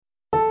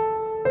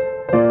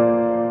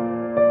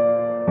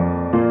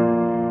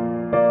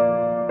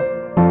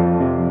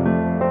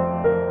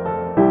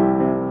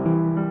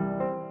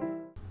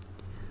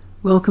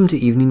Welcome to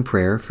evening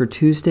prayer for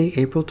Tuesday,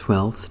 April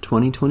 12th,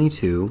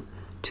 2022,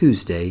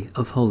 Tuesday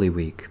of Holy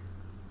Week.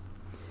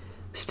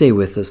 Stay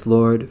with us,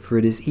 Lord, for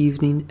it is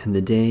evening and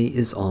the day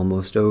is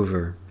almost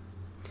over.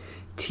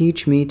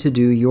 Teach me to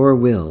do your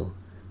will,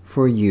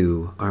 for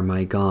you are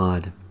my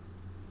God.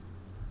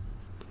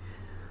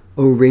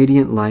 O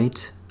radiant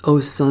light,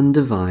 O Sun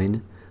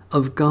divine,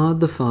 of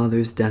God the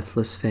Father's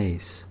deathless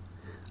face,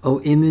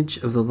 O image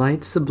of the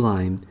light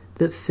sublime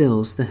that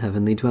fills the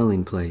heavenly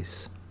dwelling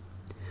place.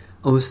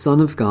 O Son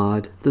of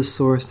God, the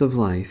source of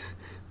life,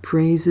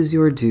 praise is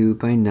your due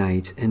by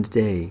night and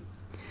day.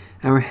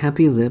 Our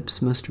happy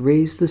lips must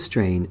raise the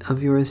strain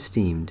of your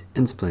esteemed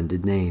and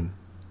splendid name.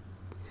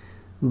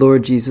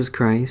 Lord Jesus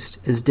Christ,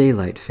 as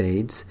daylight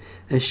fades,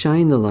 as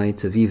shine the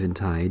lights of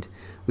eventide,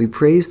 we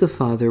praise the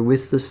Father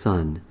with the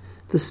Son,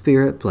 the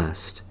Spirit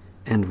blessed,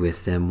 and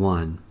with them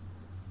one.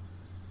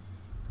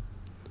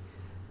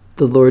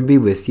 The Lord be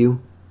with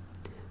you.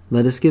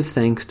 Let us give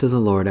thanks to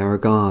the Lord our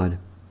God.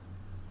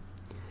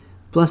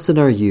 Blessed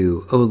are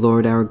you, O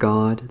Lord our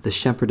God, the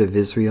Shepherd of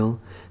Israel,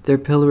 their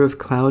pillar of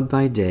cloud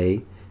by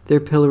day,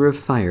 their pillar of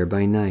fire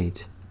by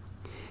night.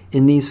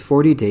 In these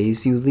 40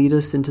 days you lead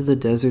us into the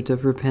desert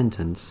of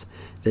repentance,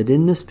 that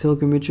in this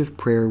pilgrimage of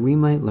prayer we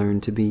might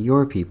learn to be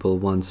your people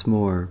once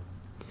more.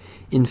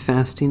 In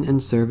fasting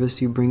and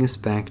service you bring us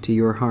back to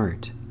your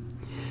heart.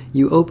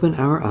 You open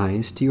our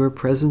eyes to your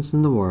presence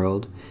in the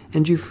world,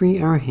 and you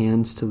free our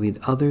hands to lead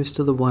others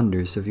to the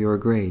wonders of your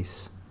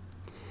grace.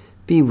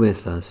 Be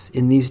with us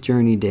in these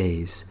journey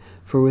days,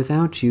 for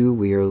without you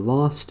we are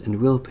lost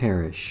and will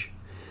perish.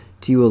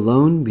 To you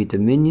alone be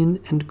dominion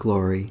and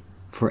glory,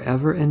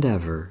 forever and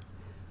ever.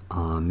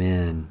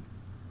 Amen.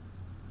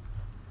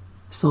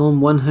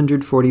 Psalm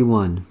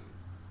 141.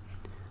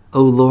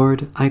 O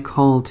Lord, I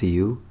call to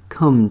you,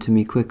 come to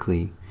me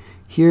quickly.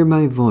 Hear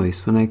my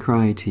voice when I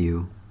cry to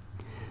you.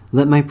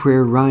 Let my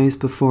prayer rise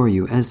before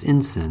you as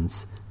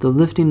incense, the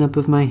lifting up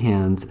of my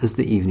hands as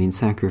the evening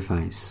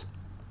sacrifice.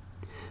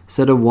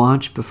 Set a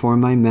watch before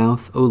my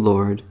mouth, O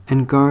Lord,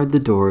 and guard the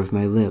door of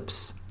my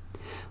lips.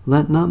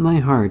 Let not my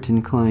heart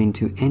incline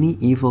to any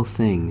evil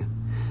thing.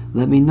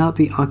 Let me not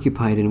be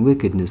occupied in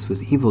wickedness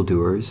with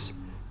evildoers,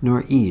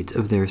 nor eat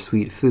of their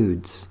sweet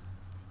foods.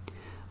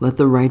 Let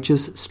the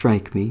righteous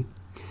strike me.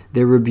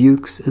 Their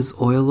rebukes as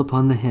oil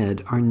upon the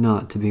head are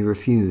not to be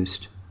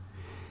refused.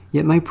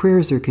 Yet my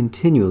prayers are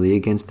continually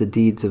against the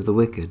deeds of the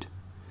wicked.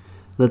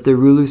 Let the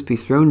rulers be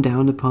thrown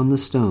down upon the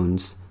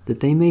stones, that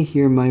they may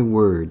hear my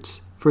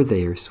words, for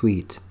they are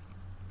sweet.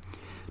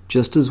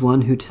 Just as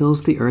one who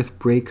tills the earth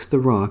breaks the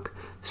rock,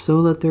 so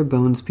let their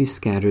bones be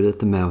scattered at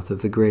the mouth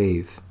of the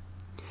grave.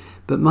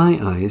 But my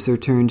eyes are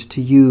turned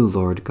to you,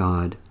 Lord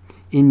God.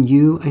 In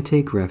you I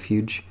take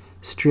refuge.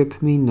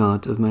 Strip me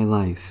not of my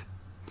life.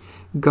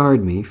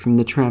 Guard me from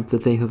the trap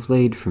that they have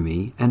laid for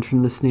me, and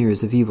from the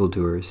snares of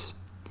evildoers.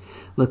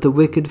 Let the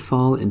wicked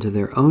fall into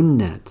their own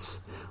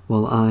nets,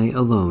 while I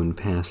alone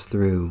pass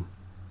through.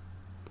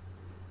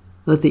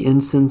 Let the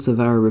incense of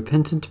our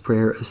repentant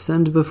prayer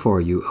ascend before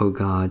you, O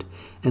God,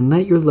 and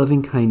let your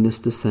loving kindness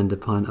descend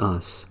upon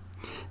us,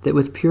 that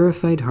with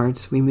purified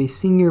hearts we may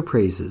sing your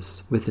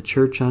praises with the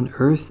church on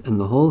earth and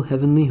the whole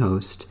heavenly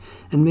host,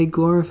 and may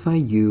glorify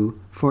you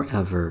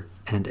forever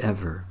and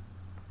ever.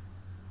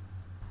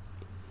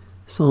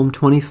 Psalm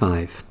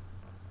 25.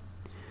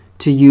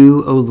 To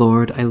you, O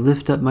Lord, I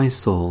lift up my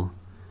soul.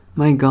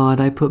 My God,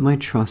 I put my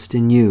trust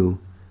in you.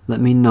 Let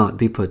me not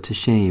be put to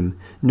shame,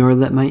 nor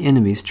let my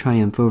enemies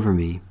triumph over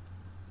me.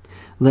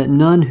 Let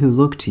none who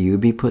look to you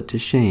be put to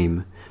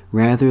shame.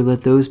 Rather,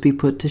 let those be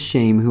put to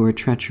shame who are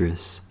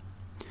treacherous.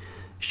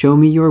 Show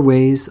me your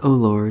ways, O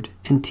Lord,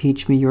 and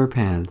teach me your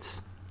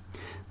paths.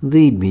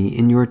 Lead me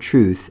in your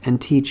truth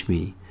and teach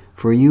me,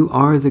 for you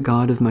are the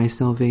God of my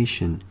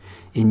salvation.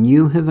 In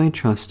you have I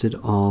trusted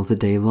all the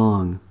day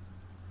long.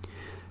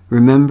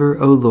 Remember,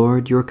 O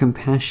Lord, your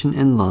compassion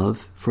and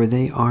love, for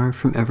they are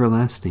from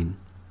everlasting.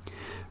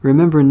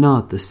 Remember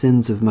not the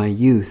sins of my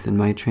youth and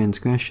my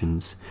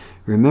transgressions.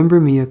 Remember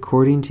me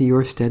according to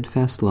your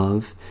steadfast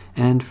love,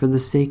 and for the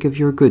sake of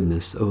your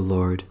goodness, O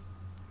Lord.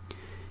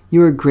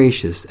 You are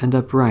gracious and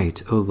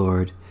upright, O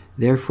Lord,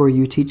 therefore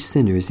you teach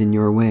sinners in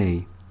your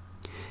way.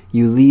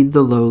 You lead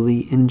the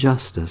lowly in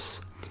justice,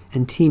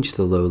 and teach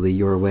the lowly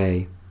your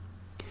way.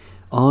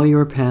 All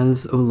your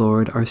paths, O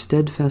Lord, are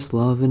steadfast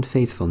love and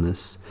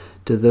faithfulness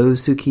to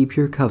those who keep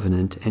your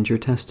covenant and your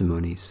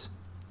testimonies.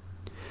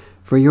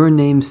 For your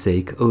name's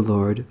sake, O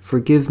Lord,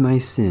 forgive my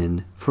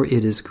sin, for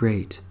it is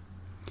great.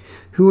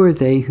 Who are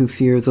they who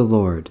fear the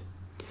Lord?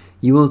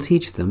 You will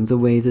teach them the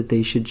way that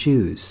they should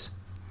choose.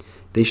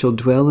 They shall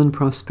dwell in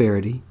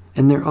prosperity,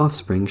 and their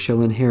offspring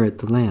shall inherit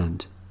the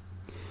land.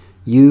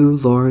 You,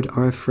 Lord,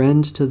 are a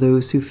friend to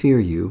those who fear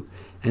you,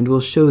 and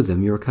will show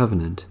them your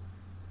covenant.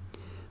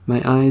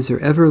 My eyes are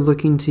ever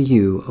looking to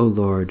you, O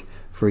Lord,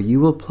 for you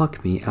will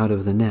pluck me out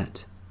of the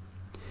net.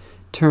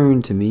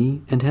 Turn to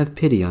me and have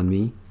pity on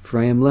me, for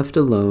I am left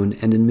alone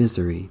and in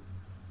misery.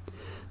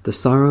 The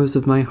sorrows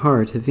of my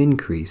heart have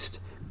increased.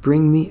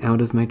 Bring me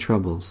out of my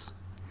troubles.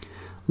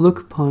 Look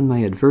upon my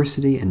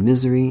adversity and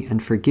misery,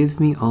 and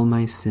forgive me all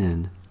my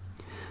sin.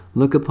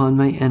 Look upon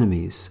my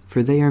enemies,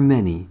 for they are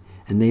many,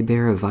 and they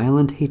bear a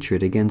violent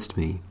hatred against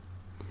me.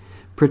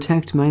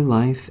 Protect my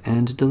life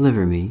and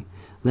deliver me.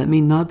 Let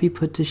me not be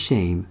put to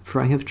shame,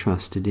 for I have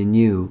trusted in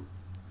you.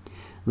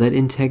 Let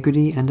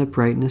integrity and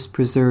uprightness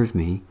preserve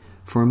me,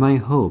 for my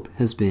hope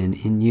has been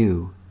in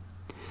you.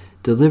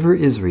 Deliver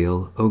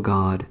Israel, O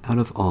God, out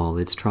of all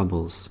its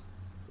troubles.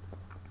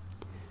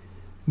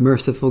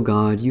 Merciful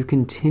God, you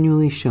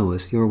continually show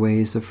us your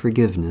ways of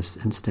forgiveness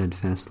and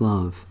steadfast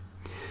love.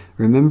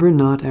 Remember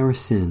not our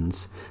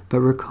sins, but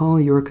recall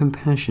your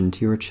compassion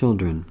to your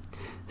children.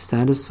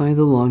 Satisfy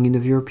the longing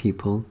of your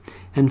people,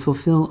 and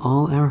fulfill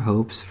all our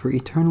hopes for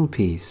eternal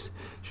peace,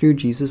 through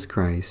Jesus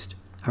Christ,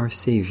 our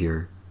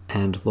Savior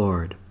and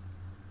Lord.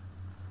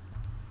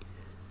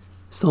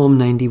 Psalm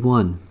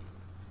 91.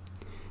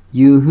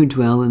 You who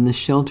dwell in the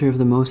shelter of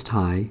the Most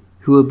High,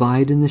 who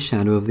abide in the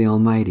shadow of the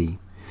Almighty,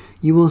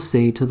 you will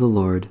say to the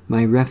Lord,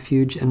 my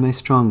refuge and my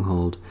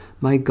stronghold,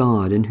 my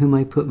God in whom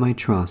I put my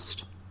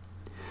trust.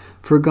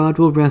 For God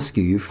will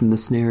rescue you from the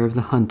snare of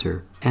the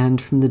hunter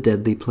and from the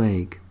deadly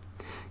plague.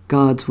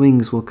 God's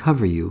wings will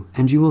cover you,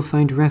 and you will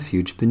find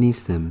refuge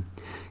beneath them.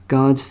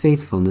 God's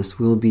faithfulness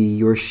will be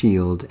your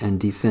shield and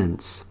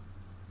defense.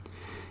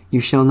 You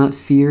shall not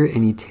fear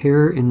any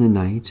terror in the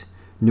night,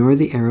 nor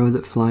the arrow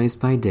that flies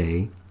by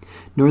day,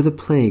 nor the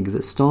plague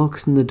that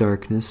stalks in the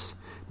darkness,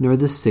 nor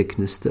the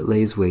sickness that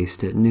lays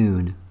waste at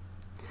noon.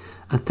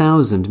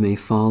 1,000 may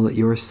fall at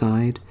your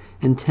side,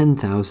 and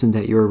 10,000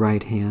 at your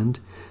right hand,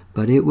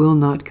 but it will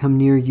not come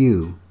near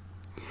you.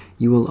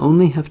 You will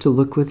only have to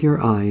look with your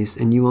eyes,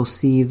 and you will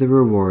see the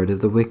reward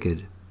of the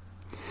wicked.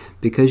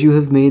 Because you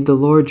have made the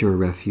Lord your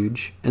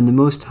refuge, and the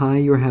Most High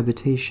your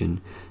habitation,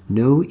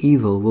 no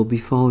evil will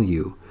befall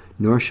you,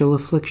 nor shall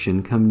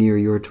affliction come near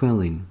your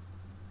dwelling.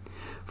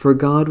 For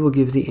God will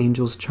give the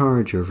angels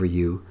charge over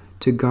you,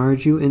 to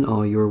guard you in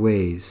all your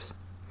ways.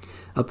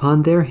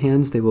 Upon their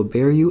hands they will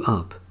bear you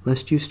up,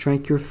 lest you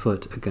strike your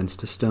foot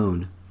against a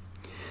stone.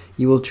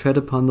 You will tread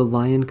upon the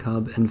lion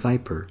cub and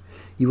viper.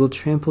 You will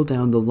trample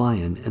down the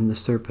lion and the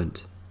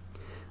serpent.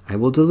 I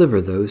will deliver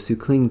those who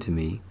cling to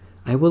me.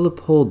 I will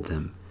uphold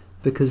them,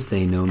 because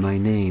they know my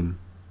name.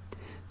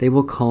 They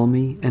will call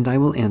me, and I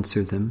will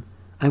answer them.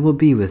 I will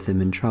be with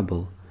them in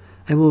trouble.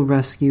 I will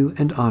rescue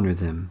and honor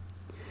them.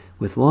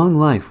 With long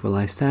life will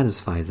I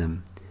satisfy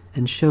them,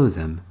 and show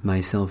them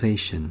my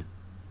salvation.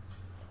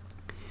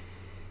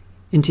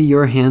 Into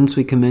your hands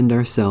we commend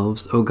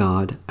ourselves, O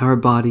God, our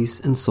bodies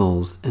and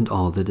souls, and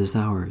all that is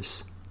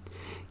ours.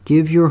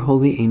 Give your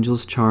holy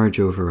angels charge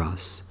over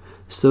us,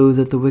 so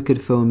that the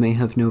wicked foe may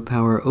have no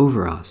power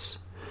over us,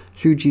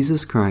 through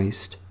Jesus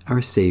Christ,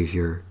 our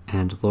Savior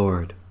and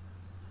Lord.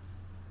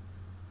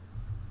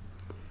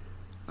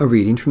 A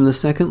reading from the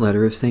second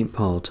letter of St.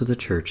 Paul to the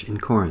church in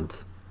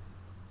Corinth.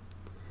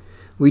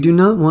 We do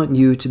not want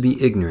you to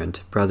be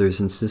ignorant,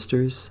 brothers and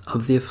sisters,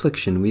 of the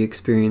affliction we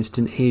experienced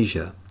in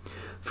Asia,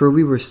 for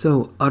we were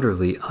so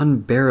utterly,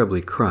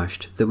 unbearably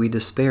crushed that we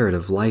despaired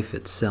of life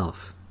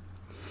itself.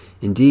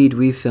 Indeed,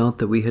 we felt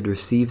that we had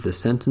received the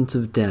sentence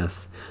of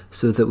death,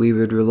 so that we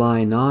would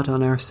rely not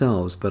on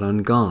ourselves but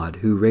on God,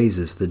 who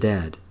raises the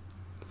dead.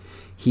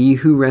 He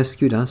who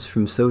rescued us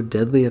from so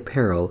deadly a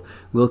peril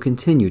will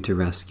continue to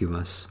rescue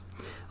us.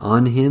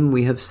 On him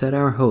we have set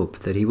our hope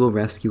that he will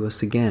rescue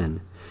us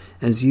again,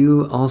 as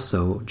you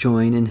also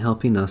join in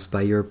helping us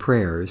by your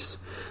prayers,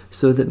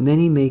 so that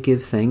many may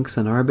give thanks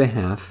on our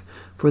behalf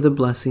for the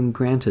blessing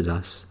granted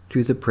us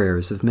through the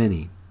prayers of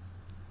many.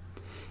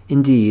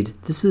 Indeed,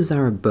 this is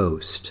our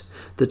boast,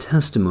 the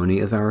testimony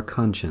of our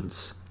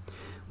conscience.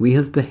 We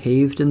have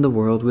behaved in the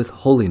world with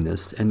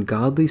holiness and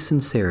godly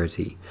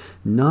sincerity,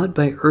 not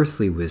by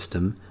earthly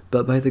wisdom,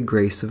 but by the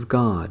grace of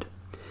God,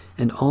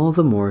 and all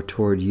the more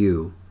toward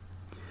you.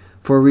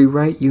 For we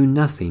write you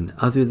nothing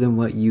other than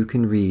what you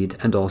can read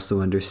and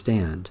also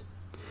understand.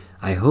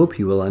 I hope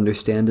you will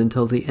understand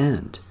until the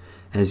end,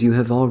 as you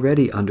have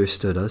already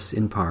understood us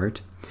in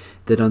part,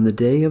 that on the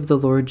day of the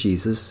Lord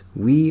Jesus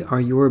we are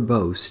your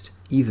boast,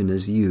 even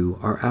as you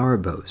are our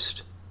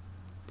boast.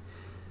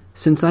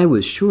 Since I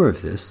was sure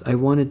of this, I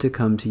wanted to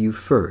come to you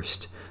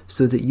first,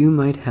 so that you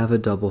might have a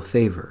double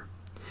favor.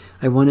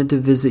 I wanted to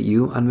visit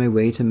you on my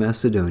way to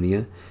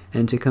Macedonia,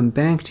 and to come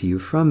back to you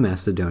from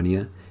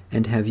Macedonia,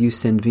 and have you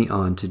send me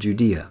on to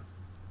Judea.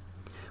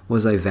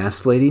 Was I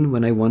vacillating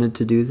when I wanted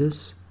to do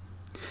this?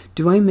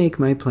 Do I make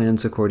my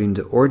plans according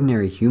to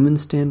ordinary human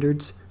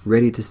standards,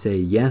 ready to say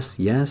yes,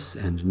 yes,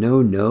 and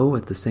no, no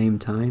at the same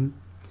time?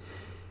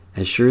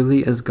 As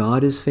surely as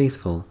God is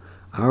faithful,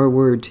 our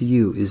word to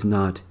you is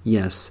not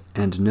yes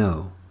and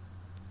no.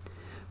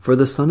 For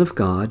the Son of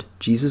God,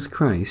 Jesus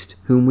Christ,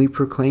 whom we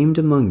proclaimed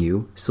among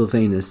you,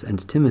 Silvanus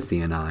and Timothy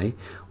and I,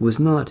 was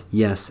not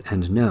yes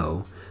and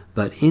no,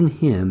 but in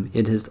him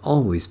it has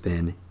always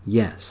been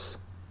yes.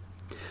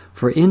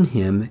 For in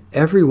him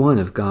every one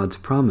of God's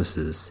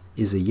promises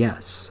is a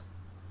yes.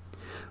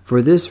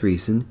 For this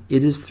reason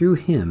it is through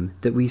him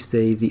that we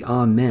say the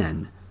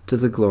Amen to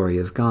the glory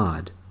of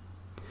God.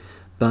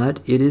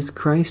 But it is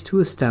Christ who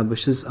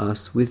establishes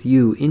us with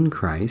you in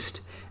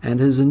Christ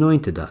and has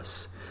anointed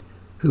us,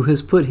 who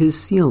has put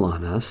his seal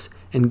on us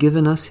and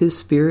given us his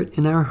Spirit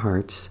in our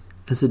hearts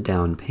as a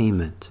down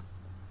payment.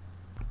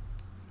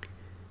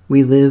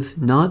 We live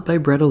not by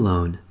bread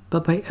alone,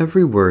 but by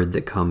every word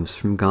that comes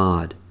from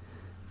God.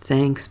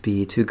 Thanks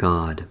be to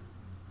God.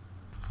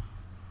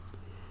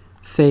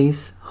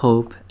 Faith,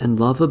 hope, and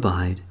love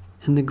abide,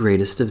 and the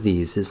greatest of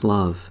these is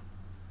love.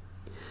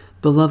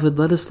 Beloved,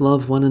 let us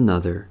love one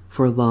another,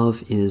 for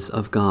love is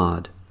of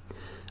God.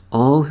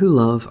 All who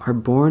love are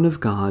born of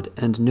God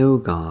and know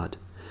God.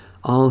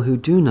 All who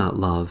do not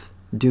love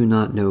do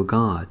not know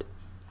God.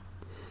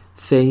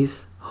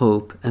 Faith,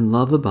 hope, and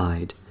love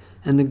abide,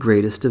 and the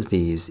greatest of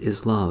these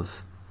is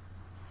love.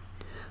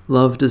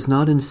 Love does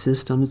not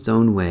insist on its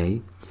own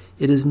way.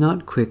 It is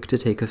not quick to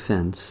take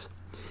offense.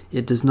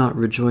 It does not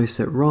rejoice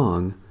at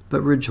wrong,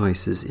 but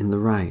rejoices in the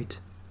right.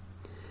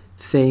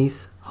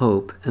 Faith,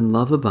 hope, and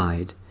love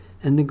abide,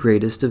 and the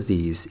greatest of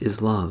these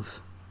is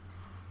love.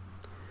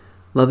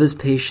 Love is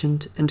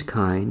patient and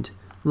kind.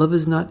 Love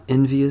is not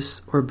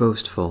envious or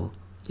boastful.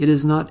 It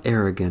is not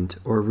arrogant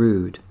or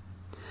rude.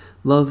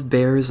 Love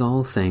bears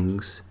all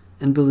things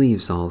and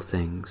believes all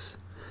things.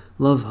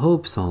 Love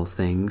hopes all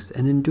things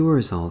and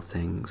endures all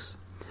things.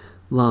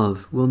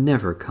 Love will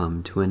never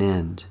come to an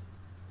end.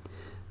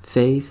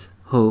 Faith,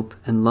 hope,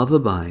 and love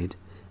abide,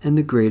 and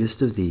the greatest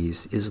of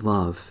these is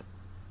love.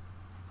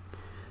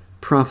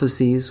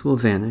 Prophecies will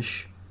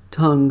vanish,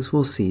 tongues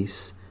will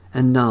cease,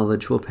 and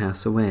knowledge will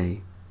pass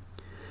away.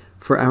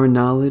 For our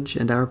knowledge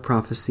and our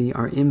prophecy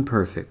are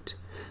imperfect,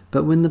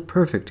 but when the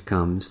perfect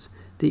comes,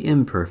 the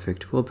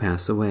imperfect will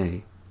pass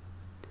away.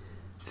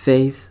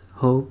 Faith,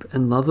 hope,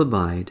 and love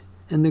abide,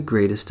 and the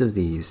greatest of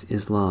these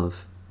is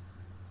love.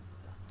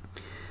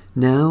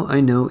 Now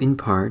I know in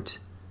part,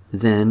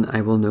 then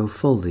I will know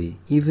fully,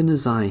 even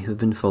as I have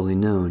been fully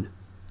known.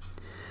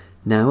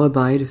 Now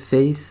abide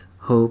faith,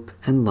 hope,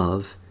 and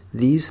love,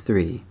 these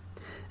three,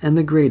 and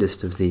the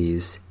greatest of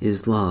these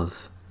is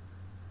love.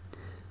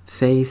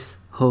 Faith,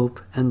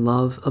 hope, and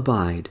love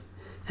abide,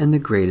 and the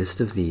greatest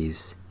of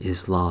these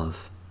is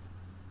love.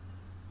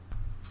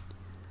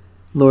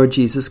 Lord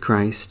Jesus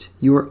Christ,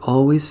 you are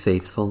always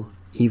faithful,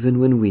 even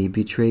when we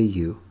betray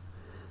you.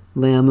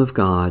 Lamb of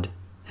God,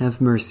 have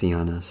mercy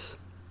on us.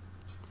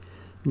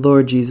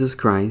 Lord Jesus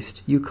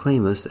Christ, you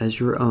claim us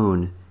as your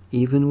own,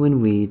 even when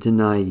we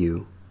deny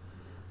you.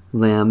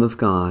 Lamb of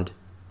God,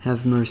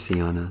 have mercy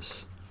on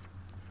us.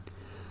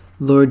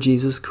 Lord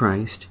Jesus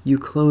Christ, you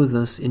clothe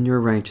us in your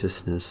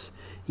righteousness,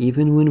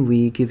 even when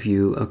we give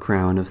you a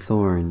crown of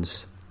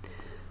thorns.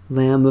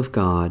 Lamb of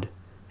God,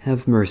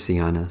 have mercy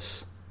on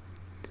us.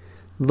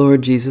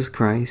 Lord Jesus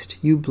Christ,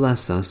 you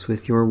bless us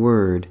with your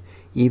word,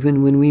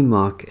 even when we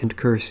mock and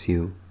curse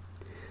you.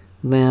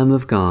 Lamb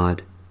of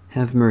God,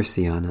 have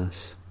mercy on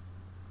us.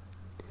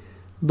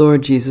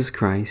 Lord Jesus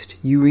Christ,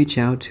 you reach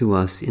out to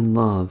us in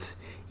love,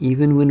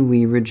 even when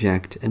we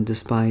reject and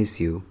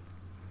despise you.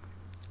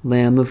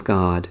 Lamb of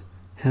God,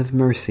 have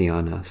mercy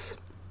on us.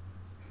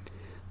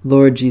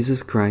 Lord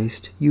Jesus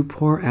Christ, you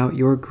pour out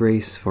your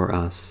grace for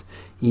us,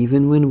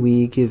 even when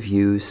we give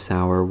you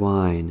sour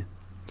wine.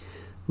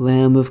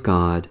 Lamb of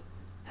God,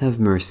 have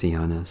mercy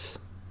on us.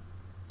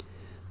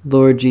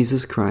 Lord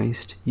Jesus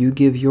Christ, you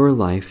give your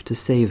life to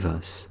save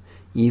us,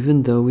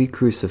 even though we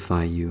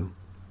crucify you.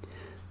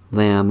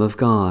 Lamb of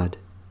God,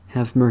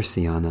 have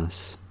mercy on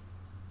us.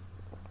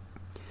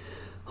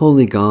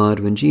 Holy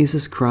God, when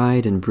Jesus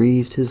cried and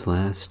breathed his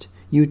last,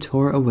 you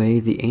tore away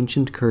the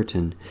ancient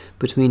curtain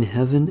between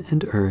heaven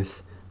and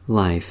earth,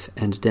 life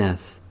and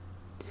death.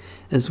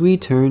 As we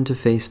turn to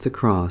face the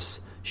cross,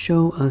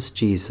 show us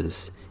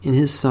Jesus in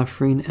his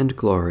suffering and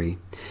glory,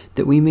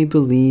 that we may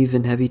believe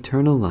and have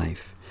eternal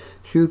life,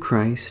 through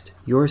Christ,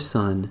 your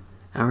Son,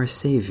 our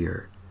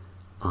Savior.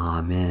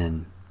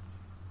 Amen.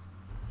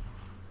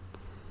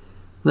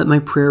 Let my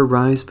prayer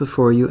rise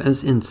before you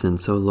as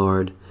incense, O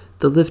Lord,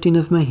 the lifting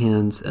of my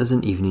hands as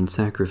an evening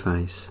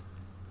sacrifice.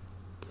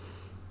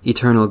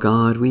 Eternal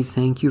God, we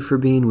thank you for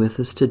being with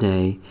us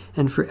today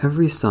and for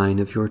every sign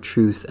of your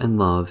truth and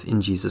love in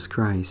Jesus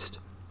Christ.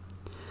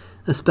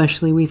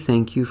 Especially we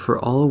thank you for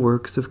all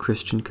works of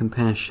Christian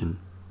compassion,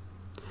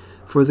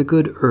 for the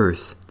good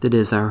earth that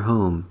is our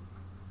home,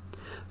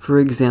 for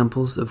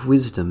examples of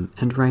wisdom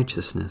and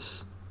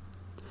righteousness,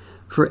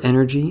 for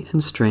energy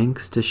and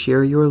strength to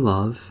share your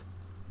love,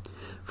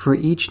 for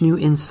each new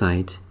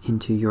insight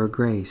into your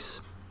grace.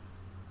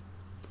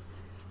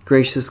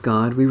 Gracious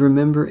God, we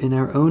remember in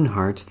our own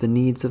hearts the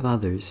needs of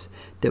others,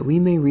 that we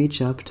may reach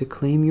up to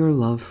claim your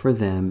love for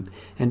them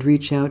and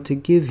reach out to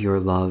give your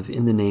love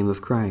in the name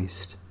of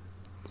Christ.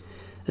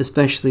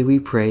 Especially we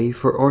pray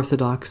for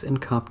Orthodox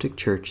and Coptic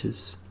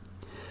churches,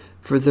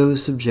 for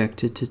those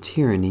subjected to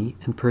tyranny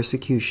and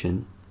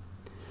persecution,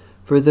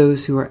 for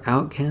those who are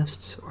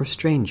outcasts or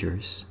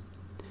strangers,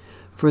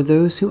 for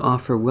those who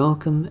offer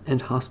welcome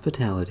and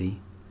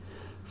hospitality,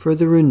 for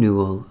the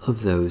renewal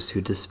of those who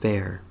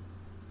despair.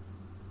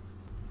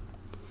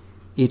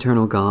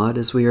 Eternal God,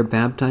 as we are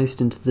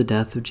baptized into the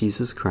death of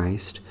Jesus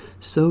Christ,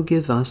 so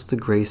give us the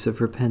grace of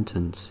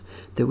repentance,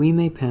 that we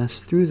may pass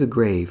through the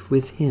grave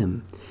with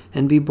him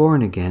and be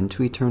born again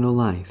to eternal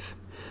life.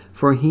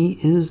 For he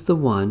is the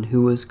one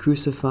who was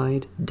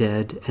crucified,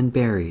 dead, and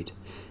buried,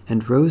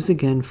 and rose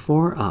again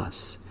for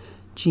us,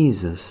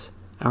 Jesus,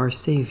 our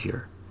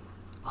Savior.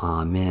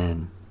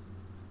 Amen.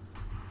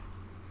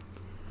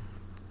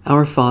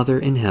 Our Father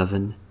in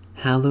heaven,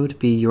 hallowed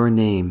be your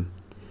name.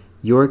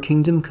 Your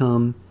kingdom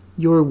come,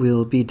 your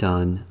will be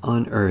done,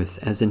 on earth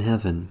as in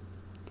heaven.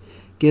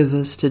 Give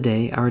us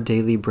today our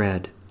daily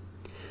bread.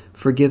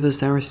 Forgive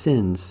us our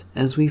sins,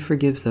 as we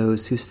forgive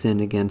those who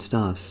sin against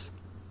us.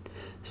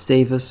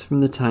 Save us from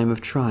the time of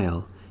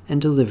trial,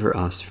 and deliver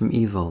us from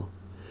evil.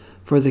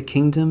 For the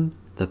kingdom,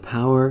 the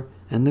power,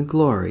 and the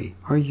glory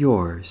are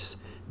yours,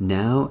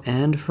 now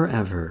and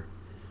forever.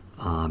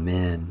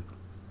 Amen.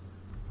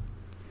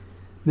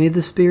 May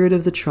the Spirit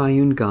of the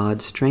Triune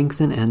God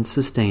strengthen and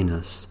sustain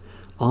us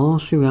all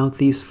throughout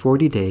these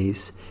 40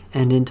 days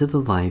and into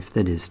the life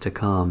that is to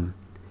come.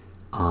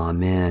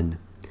 Amen.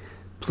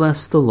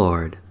 Bless the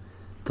Lord.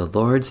 The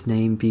Lord's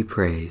name be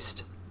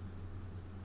praised.